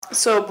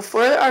So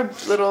before our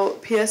little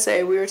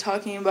PSA, we were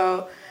talking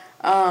about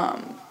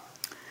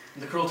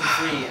the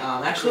cruelty-free.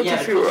 Cruelty-free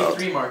the world.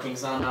 cruelty-free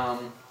markings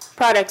on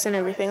products and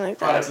everything like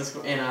that. products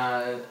in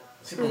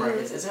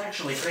supermarkets. It's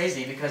actually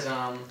crazy because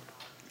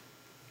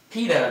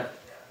PETA,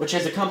 which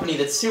is a company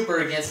that's super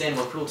against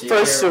animal cruelty.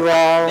 First of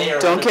all,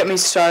 don't get me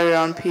started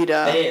on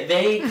PETA.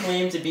 They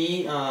claim to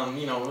be,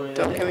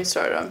 Don't get me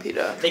started on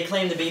PETA. They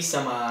claim to be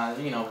some, a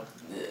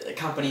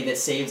company that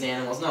saves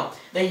animals. No,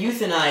 they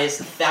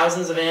euthanize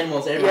thousands of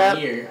animals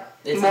every year.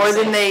 It's more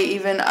insane. than they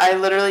even. I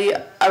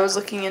was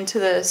looking into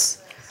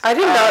this. I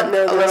did not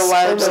know a little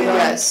while ago. Okay.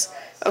 Yes.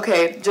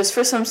 Okay, just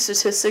for some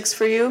statistics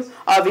for you.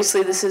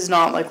 Obviously, this is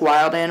not like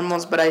wild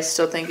animals, but I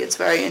still think it's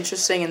very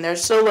interesting, and they're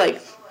still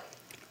like,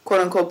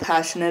 quote unquote,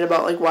 passionate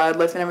about like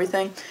wildlife and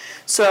everything.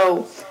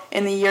 So,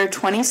 in the year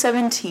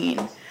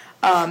 2017,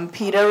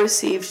 PETA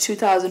received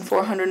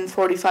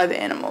 2,445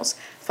 animals.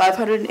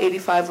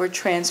 585 were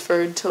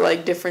transferred to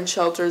like different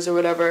shelters or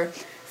whatever.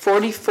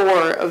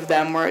 44 of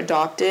them were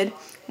adopted.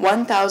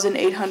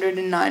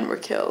 1,809 were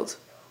killed.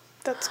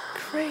 That's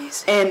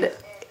crazy. And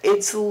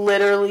it's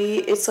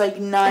like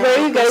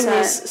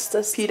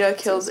 90% PETA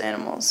kills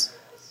animals.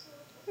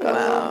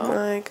 Wow. Oh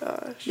my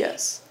gosh.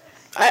 Yes.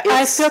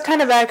 I feel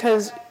kind of bad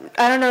because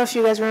I don't know if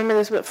you guys remember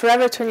this, but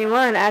Forever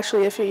 21,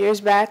 actually, a few years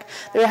back,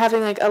 they were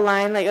having like a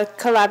line, like a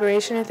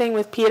collaboration thing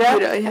with PETA,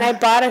 and I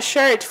bought a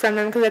shirt from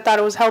them because I thought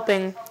it was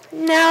helping.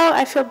 Now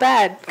I feel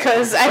bad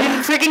because I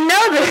didn't freaking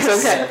know this.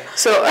 Okay.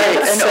 So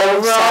an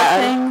overall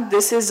thing,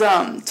 this is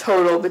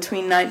total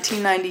between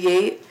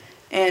 1998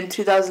 and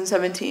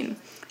 2017.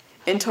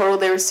 In total,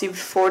 they received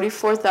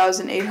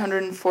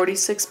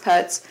 44,846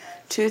 pets,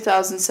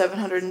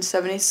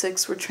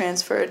 2,776 were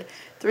transferred,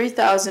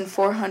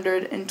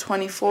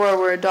 3,424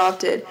 were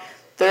adopted,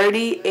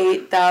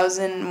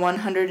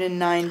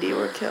 38,190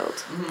 were killed.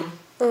 Mm-hmm.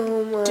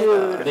 Oh my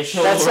god.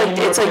 That's like,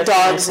 it's like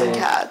dogs and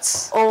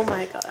cats. Oh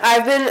my god.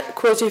 I've been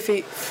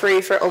cruelty-free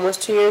for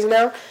almost 2 years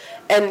now,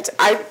 and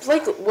I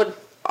would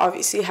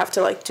obviously have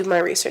to do my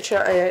research.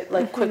 I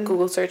quick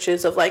Google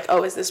searches of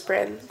is this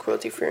brand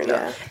cruelty-free or not?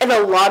 Yeah. And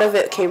a lot of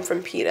it came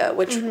from PETA,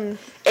 which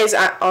is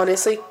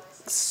honestly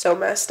so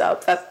messed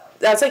up.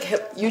 That's like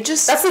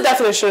that's the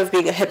definition of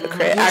being a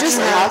hypocrite. You just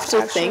have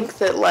to think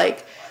that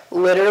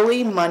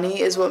literally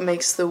money is what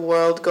makes the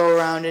world go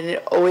around, and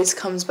it always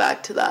comes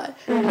back to that,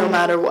 no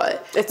matter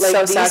what. It's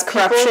so sad.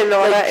 Corruption and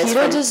all that is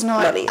PETA does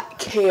not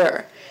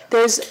care.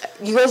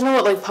 You guys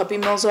know what puppy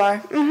mills are?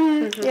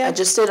 Mm-hmm. Yeah. I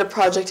just did a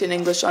project in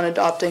English on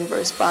adopting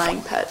versus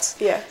buying pets.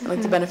 Yeah.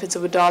 And the benefits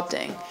of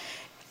adopting.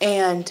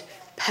 And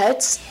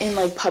pets in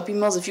puppy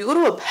mills, if you go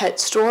to a pet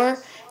store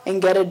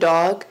and get a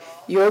dog,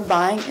 you're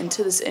buying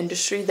into this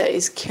industry that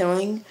is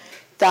killing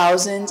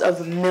thousands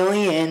of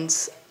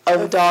millions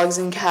of dogs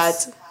and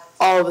cats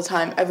all the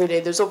time, every day.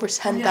 There's over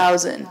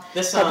 10,000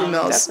 puppy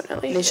mills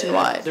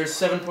nationwide. There's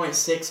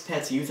 7.6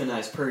 pets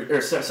euthanized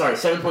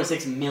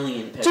 7.6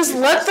 million pets. Just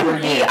let them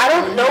be. I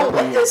don't know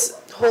what this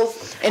whole...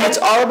 And it's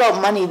all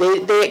about money.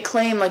 They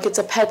claim it's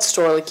a pet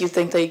store. You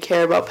think they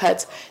care about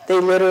pets. They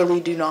literally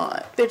do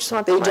not. They just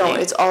want the money. They don't.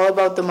 It's all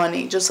about the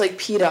money. Just like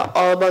PETA,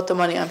 all about the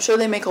money. I'm sure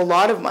they make a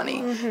lot of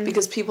money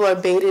because people are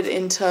baited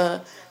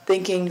into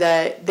thinking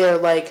that they're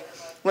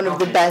one of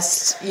the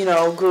best,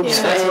 groups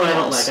for animals. That's what I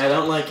don't like. I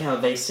don't like how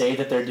they say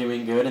that they're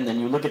doing good, and then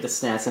you look at the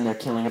stats and they're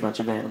killing a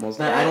bunch of animals.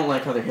 I don't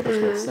like how they're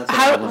hypocrites. That's what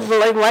I don't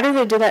like. Why do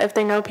they do that if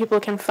they know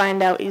people can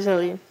find out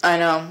easily? I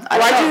know.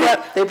 Why do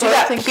they do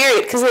that?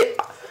 Period. Because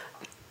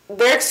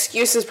their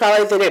excuse is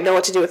probably they didn't know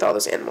what to do with all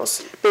those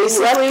animals.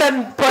 Basically, let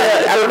them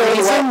the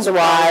reasons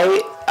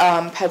why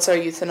pets are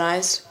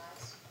euthanized,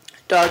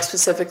 dogs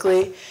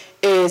specifically,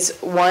 is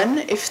one,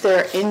 if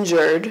they're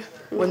injured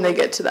when they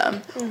get to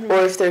them, or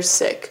if they're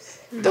sick.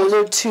 Those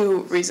are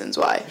two reasons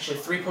why. Actually,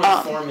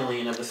 3.4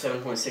 million of the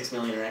 7.6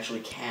 million are actually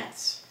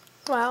cats.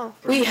 Wow.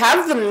 We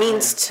have the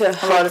means to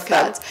help a lot of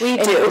cats. We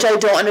do. Which I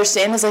don't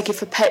understand is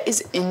if a pet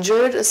is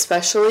injured,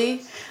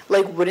 especially,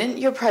 wouldn't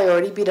your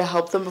priority be to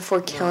help them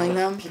before killing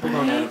them? People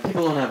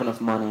don't have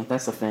enough money.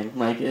 That's the thing.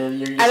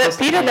 You're supposed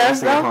to pay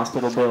for your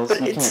hospital bills.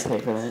 But you can't pay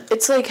for that.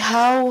 It's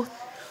how.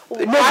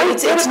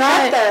 It's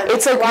not.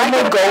 It's when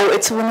they go.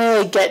 It's when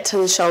they get to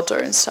the shelter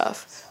and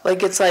stuff.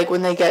 It's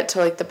when they get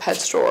to the pet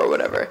store or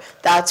whatever.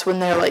 That's when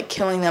they're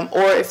killing them,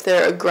 or if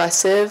they're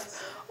aggressive,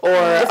 or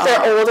if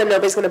they're old and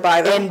nobody's gonna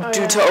buy them, and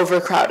due to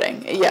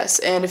overcrowding. Yes,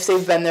 and if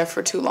they've been there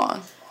for too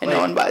long and no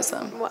one buys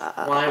them. Wow.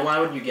 Why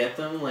would you get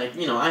them?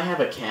 I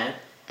have a cat,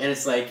 and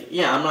it's I'm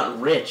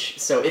not rich,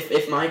 so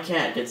if my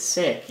cat gets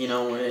sick,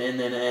 and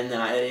then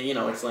I,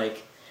 it's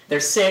they're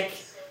sick.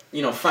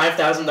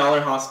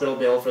 $5,000 hospital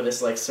bill for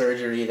this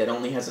surgery that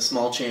only has a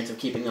small chance of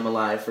keeping them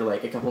alive for a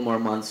couple more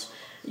months.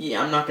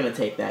 Yeah, I'm not gonna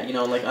take that.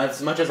 As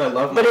much as I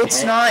love my pet. But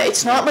it's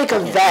not like a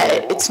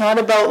vet. It's not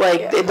about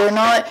they're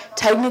not,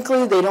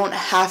 technically they don't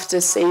have to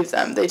save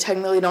them. They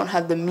technically don't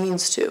have the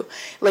means to.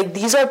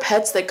 These are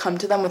pets that come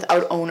to them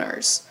without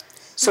owners.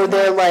 So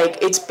they're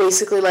it's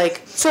basically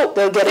so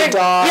they'll get a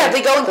dog. Yeah,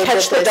 they go and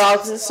catch the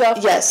dogs and stuff.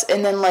 Yes,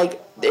 and then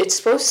it's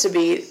supposed to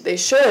be, they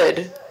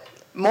should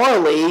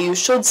morally, you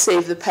should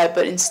save the pet,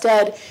 but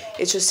instead,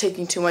 it's just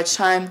taking too much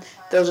time.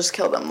 They'll just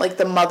kill them. Like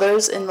the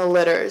mothers in the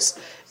litters.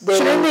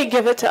 Shouldn't they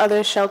give it to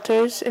other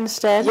shelters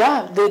instead?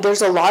 Yeah,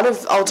 there's a lot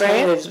of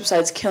alternatives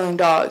besides killing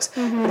dogs.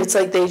 Mm-hmm. But it's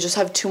like they just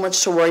have too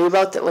much to worry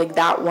about that, like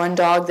that one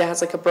dog that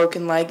has like a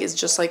broken leg is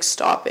just like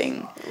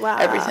stopping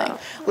everything.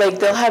 Like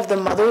they'll have the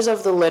mothers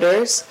of the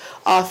litters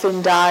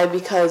often die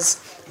because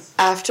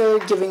after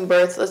giving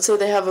birth, let's say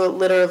they have a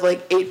litter of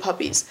like 8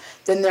 puppies,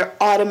 then they're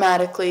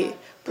automatically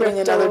putting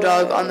another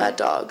dog on that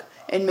dog.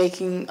 And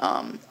making,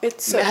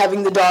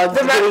 having the dog,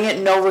 giving it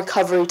no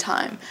recovery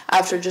time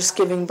after just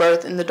giving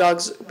birth, and the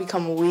dogs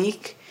become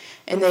weak,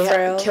 and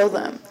they kill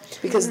them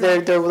because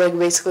they're like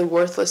basically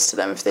worthless to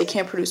them. If they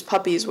can't produce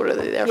puppies, what are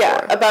they there for?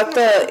 Yeah, about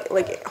the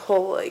like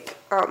whole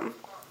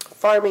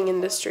farming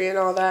industry and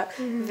all that,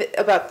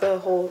 about the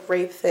whole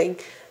rape thing.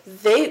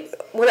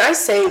 When I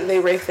say they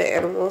rape the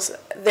animals,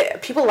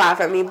 people laugh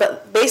at me,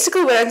 but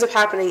basically what ends up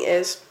happening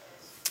is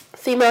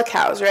female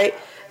cows, right?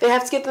 They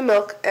have to get the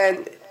milk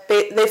and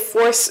they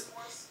force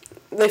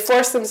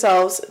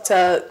themselves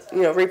to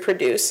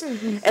reproduce,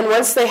 and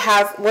once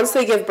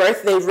they give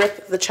birth, they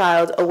rip the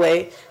child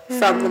away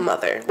from the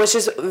mother, which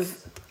is,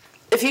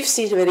 if you've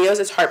seen videos,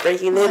 it's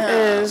heartbreaking. It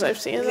is.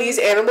 I've seen these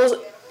animals.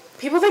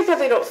 People think that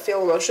they don't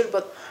feel emotion,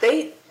 but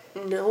they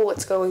know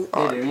what's going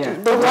on. They do, yeah.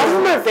 A lot of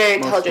them are very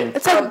intelligent.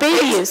 It's like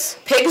babies.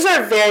 Pigs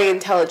are very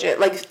intelligent,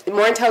 like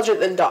more intelligent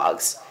than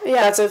dogs.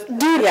 Yeah,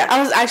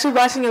 I was actually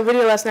watching a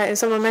video last night, and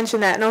someone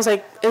mentioned that, and I was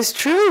like, it's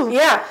true.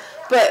 Yeah.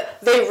 But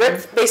they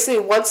rip,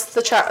 basically, once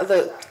the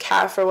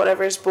calf or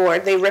whatever is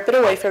born, they rip it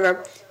away from them,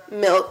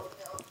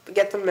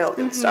 get the milk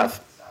and stuff,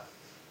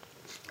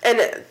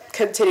 and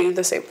continue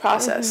the same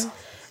process.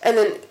 And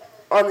then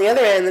on the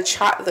other end,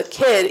 the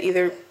kid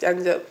either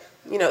ends up,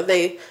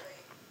 they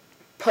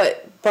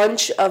put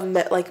bunch of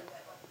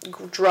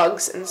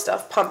drugs and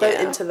stuff, pump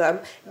it into them,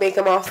 make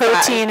them all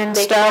protein fat, and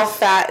make stuff, them all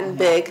fat and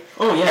big.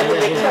 Oh yeah, and then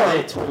they kill them.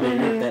 I totally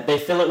agree with that. They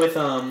fill it with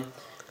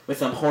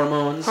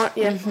hormones,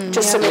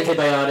 just to make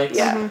antibiotics,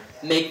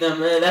 make them.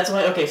 That's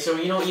why. Okay, so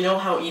you know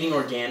how eating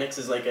organics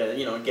is like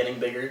getting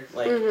bigger,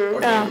 like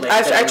organic.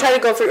 I try to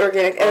go for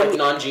organic and like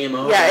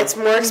non-GMO. Yeah, it's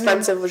more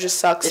expensive, which just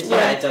sucks. It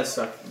does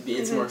suck.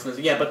 It's more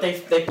expensive. Yeah, but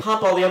they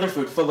pump all the other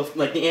food full of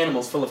the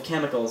animals full of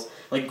chemicals,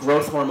 like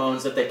growth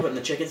hormones that they put in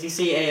the chickens. You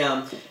see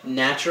a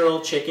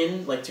natural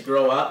chicken to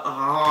grow up. Oh,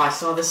 I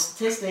saw this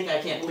statistic. I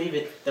can't believe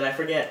it that I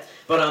forget.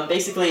 But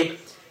basically,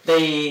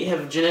 they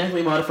have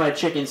genetically modified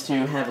chickens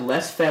to have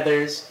less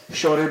feathers,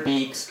 shorter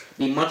beaks,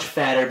 be much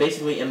fatter,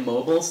 basically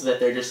immobile, so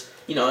that they're just,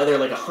 they're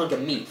like a hunk of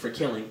meat for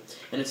killing.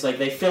 And it's like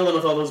they fill them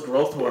with all those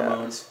growth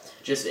hormones,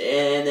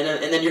 and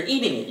then you're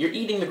eating it. You're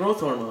eating the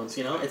growth hormones,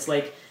 It's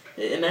like,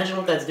 imagine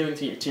what that's doing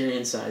to your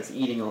insides,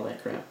 eating all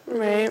that crap.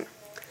 Right.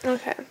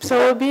 Okay. So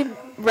we'll be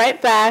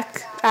right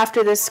back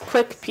after this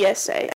quick PSA.